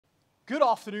Good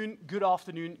afternoon, good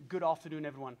afternoon, good afternoon,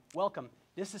 everyone. Welcome.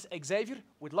 This is Xavier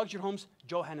with Luxury Homes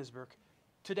Johannesburg.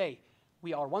 Today,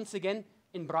 we are once again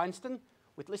in Bryanston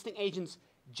with listing agents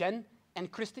Jen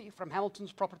and Christie from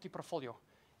Hamilton's property portfolio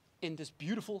in this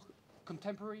beautiful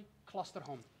contemporary cluster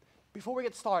home. Before we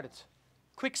get started,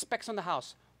 quick specs on the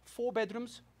house. 4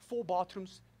 bedrooms, 4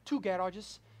 bathrooms, 2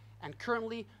 garages, and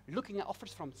currently looking at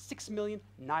offers from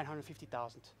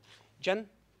 6,950,000. Jen,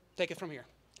 take it from here.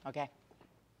 Okay.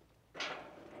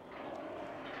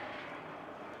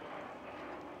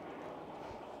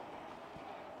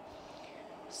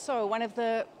 So one of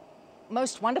the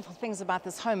most wonderful things about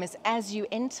this home is as you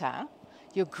enter,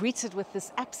 you're greeted with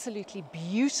this absolutely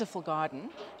beautiful garden,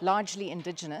 largely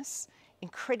indigenous,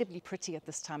 incredibly pretty at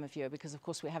this time of year because of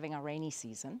course we're having our rainy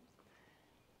season.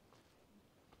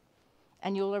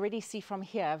 And you'll already see from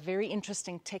here very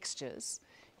interesting textures.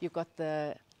 You've got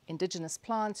the indigenous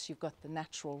plants, you've got the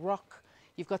natural rock,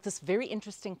 you've got this very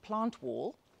interesting plant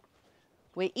wall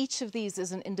where each of these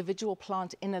is an individual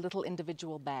plant in a little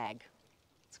individual bag.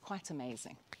 It's quite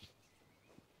amazing.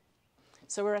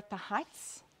 So we're at the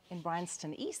Heights in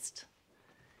Bryanston East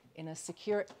in a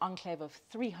secure enclave of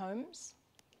 3 homes,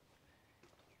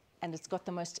 and it's got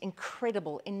the most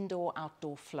incredible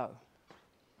indoor-outdoor flow.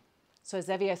 So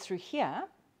Xavier, through here,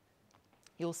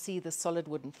 you'll see the solid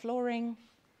wooden flooring.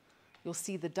 You'll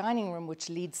see the dining room, which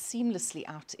leads seamlessly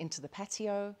out into the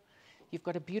patio. You've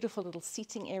got a beautiful little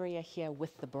seating area here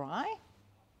with the braai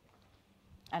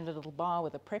and a little bar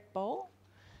with a prep bowl.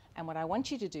 And what I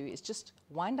want you to do is just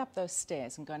wind up those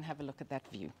stairs and go and have a look at that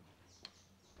view.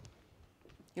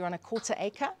 You're on a 1/4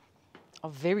 acre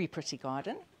of very pretty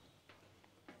garden.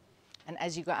 And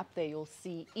as you go up there, you'll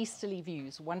see easterly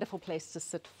views, wonderful place to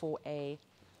sit for a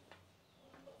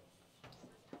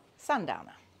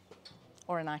sundowner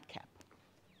or a nightcap.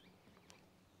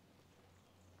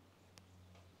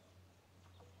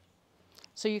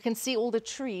 So you can see all the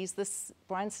trees. This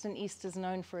Bryanston East is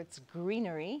known for its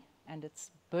greenery and its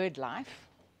bird life.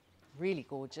 Really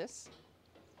gorgeous.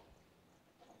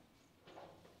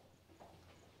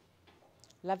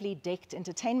 Lovely decked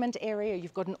entertainment area.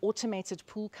 You've got an automated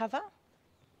pool cover.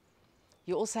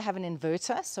 You also have an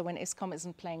inverter, so when Eskom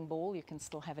isn't playing ball, you can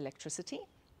still have electricity.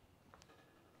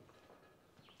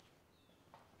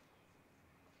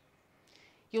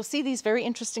 You'll see these very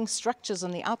interesting structures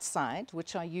on the outside,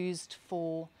 which are used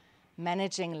for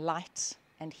managing light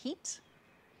and heat.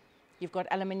 You've got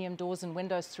aluminium doors and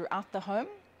windows throughout the home,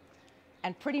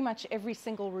 and pretty much every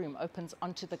single room opens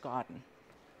onto the garden.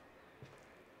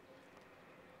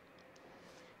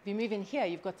 If you move in here,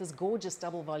 you've got this gorgeous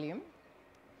double volume.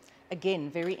 Again,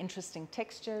 very interesting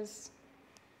textures.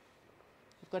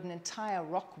 You've got an entire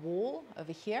rock wall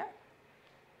over here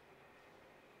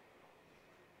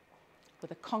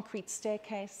with a concrete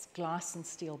staircase, glass and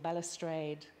steel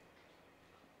balustrade.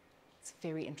 It's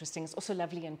very interesting. It's also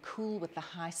lovely and cool with the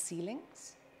high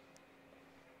ceilings.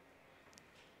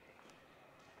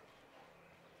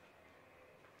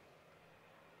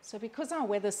 So because our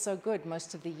weather's so good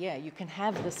most of the year, you can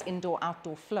have this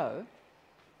indoor-outdoor flow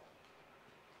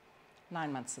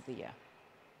 9 months of the year.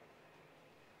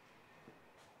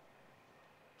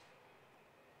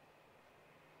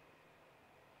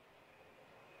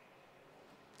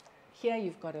 Here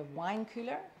you've got a wine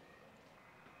cooler,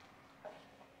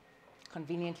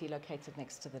 conveniently located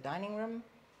next to the dining room.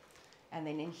 And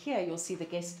then in here you'll see the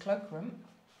guest cloakroom.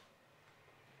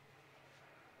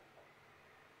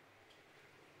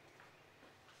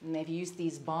 And they've used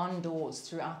these barn doors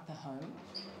throughout the home,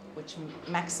 which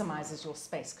maximizes your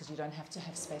space because you don't have to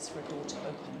have space for a door to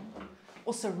open.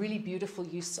 Also really beautiful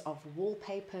use of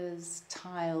wallpapers,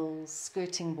 tiles,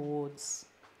 skirting boards.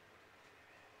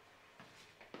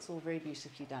 It's all very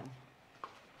beautifully done.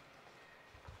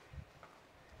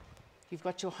 You've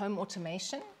got your home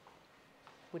automation,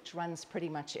 which runs pretty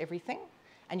much everything.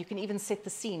 And you can even set the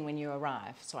scene when you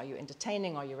arrive. So are you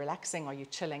entertaining? Are you relaxing? Are you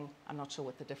chilling? I'm not sure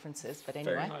what the difference is, but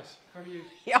anyway. Very nice. How are you?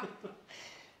 Yeah.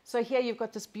 So here you've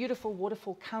got this beautiful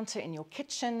waterfall counter in your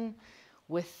kitchen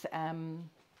with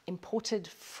imported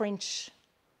French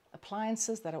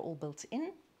appliances that are all built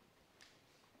in.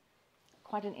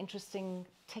 Quite an interesting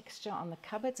texture on the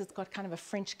cupboards. It's got kind of a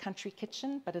French country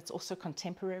kitchen, but it's also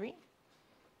contemporary.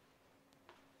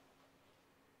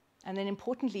 And then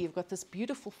importantly, you've got this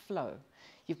beautiful flow.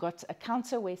 You've got a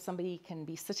counter where somebody can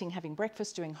be sitting, having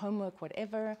breakfast, doing homework,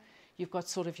 whatever. You've got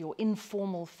sort of your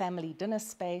informal family dinner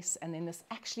space, and then this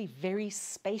actually very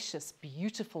spacious,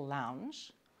 beautiful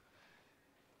lounge,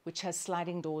 which has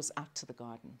sliding doors out to the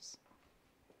gardens.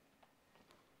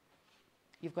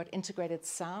 You've got integrated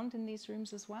sound in these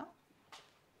rooms as well.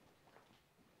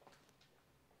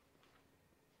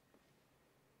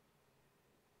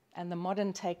 and the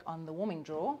modern take on the warming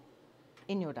drawer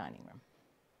in your dining room.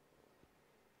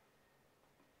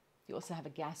 You also have a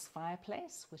gas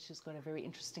fireplace, which has got a very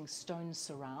interesting stone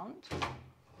surround,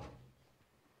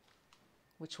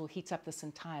 which will heat up this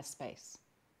entire space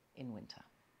in winter.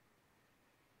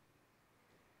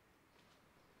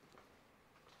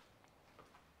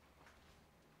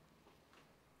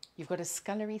 You've got a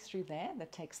scullery through there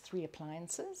that takes 3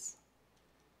 appliances,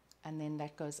 and then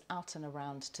that goes out and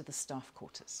around to the staff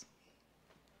quarters.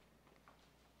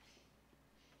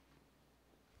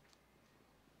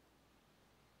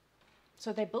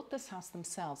 So they built this house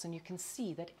themselves, and you can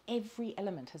see that every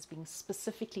element has been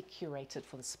specifically curated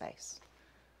for the space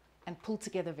and pulled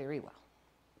together very well.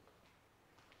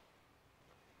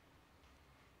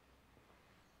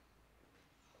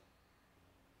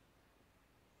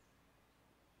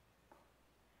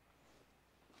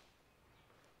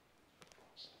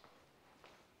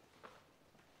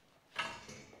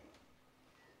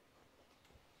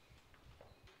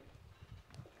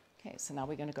 Okay, so now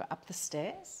we're going to go up the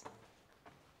stairs.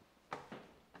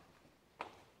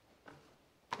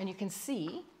 And you can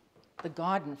see the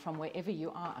garden from wherever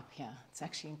you are up here. It's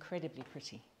actually incredibly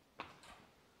pretty.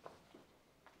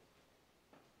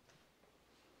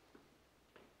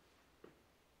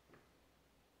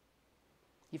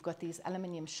 You've got these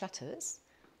aluminium shutters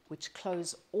which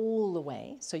close all the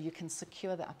way, so you can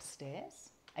secure the upstairs,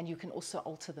 and you can also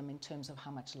alter them in terms of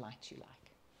how much light you like.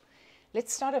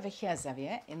 Let's start over here,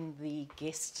 Xavier, in the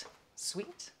guest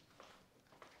suite.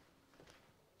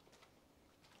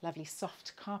 Lovely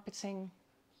soft carpeting.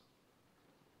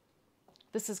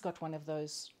 This has got one of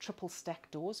those triple stack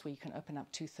doors where you can open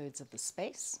up 2/3 of the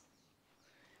space.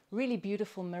 Really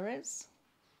beautiful mirrors.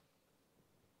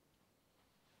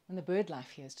 And the bird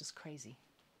life here is just crazy.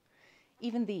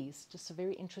 Even these, just a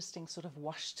very interesting sort of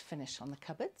washed finish on the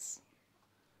cupboards.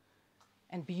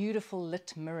 And beautiful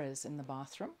lit mirrors in the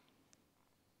bathroom.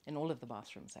 In all of the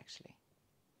bathrooms, actually.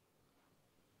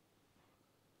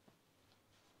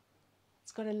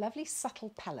 It's got a lovely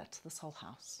subtle palette, this whole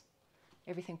house.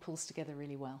 Everything pulls together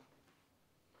really well.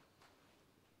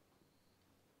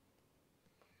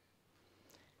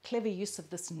 Clever use of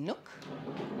this nook.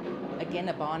 Again,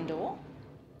 a barn door.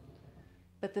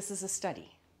 But this is a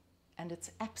study, and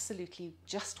it's absolutely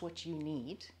just what you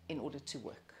need in order to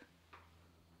work.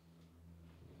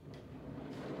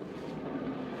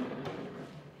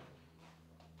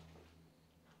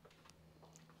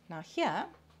 Now here,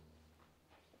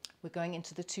 we're going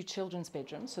into the 2 children's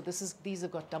bedrooms. So these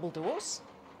have got double doors,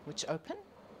 which open,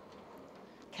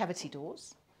 cavity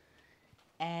doors,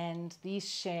 and these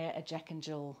share a Jack and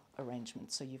Jill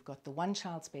arrangement. So you've got the 1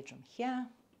 child's bedroom here,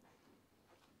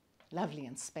 lovely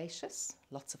and spacious,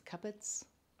 lots of cupboards.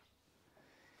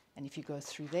 And if you go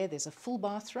through there, there's a full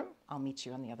bathroom. I'll meet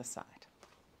you on the other side.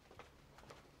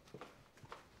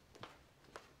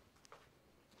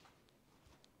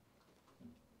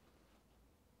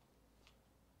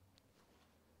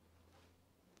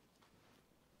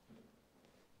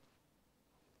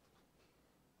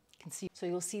 So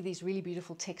you'll see these really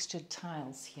beautiful textured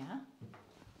tiles here.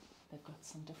 They've got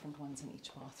some different ones in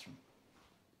each bathroom.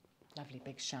 Lovely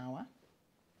big shower.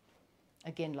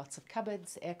 Again, lots of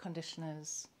cupboards, air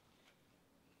conditioners.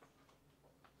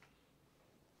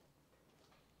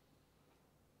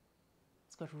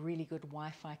 It's got really good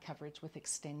Wi-Fi coverage with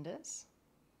extenders,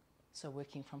 so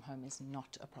working from home is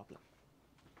not a problem.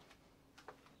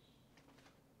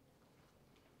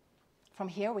 From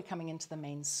here, we're coming into the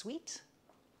main suite.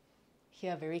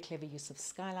 Here, very clever use of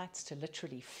skylights to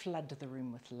literally flood the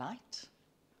room with light.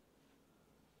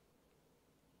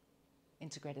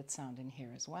 Integrated sound in here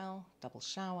as well, double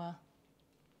shower.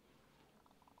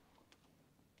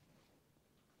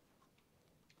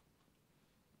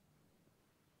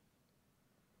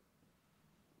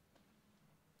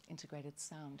 Integrated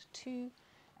sound too,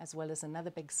 as well as another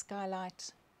big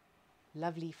skylight.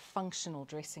 Lovely functional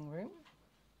dressing room.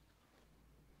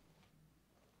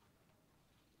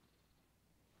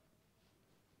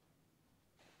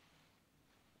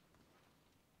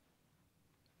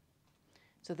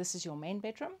 So this is your main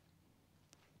bedroom.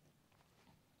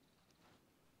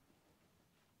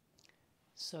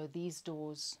 So these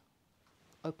doors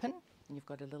open, and you've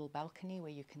got a little balcony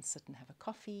where you can sit and have a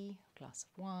coffee, a glass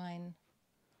of wine.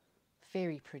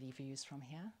 Very pretty views from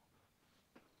here.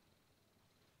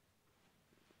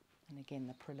 And again,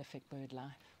 the prolific bird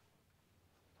life.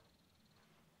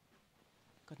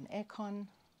 Got an aircon.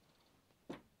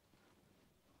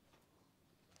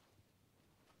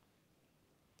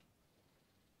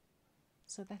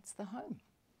 So that's the home.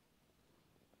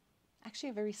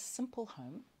 Actually a very simple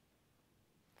home,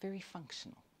 very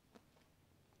functional.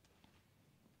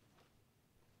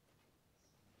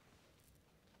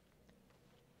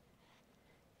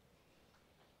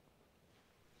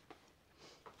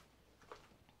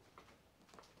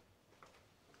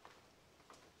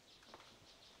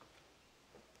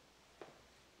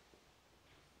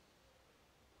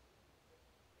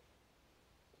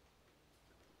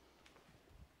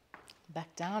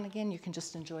 Back down again, you can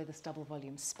just enjoy this double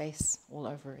volume space all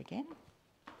over again.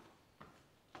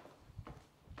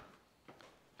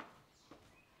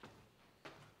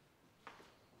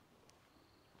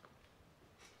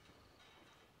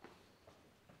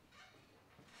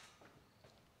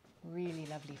 Really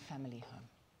lovely family home.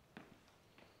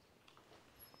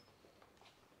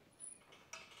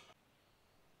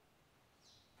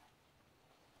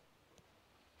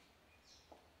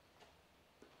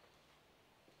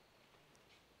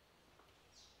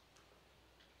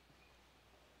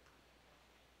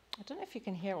 I don't know if you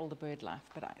can hear all the bird life,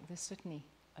 but there's certainly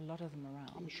a lot of them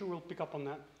around. I'm sure we'll pick up on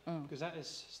that, because that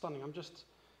is stunning.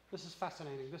 This is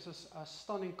fascinating. This is a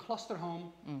stunning cluster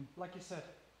home. Like you said,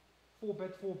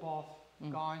 4-bed,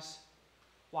 4-bath, guys.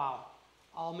 Wow.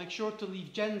 I'll make sure to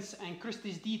leave Jen's and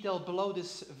Christie's detail below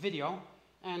this video,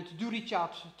 and do reach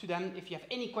out to them if you have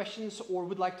any questions or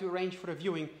would like to arrange for a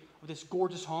viewing of this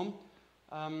gorgeous home.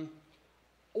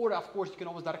 Or of course you can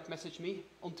always direct message me.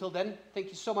 Until then, thank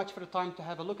you so much for the time to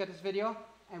have a look at this video,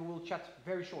 and we'll chat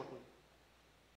very shortly.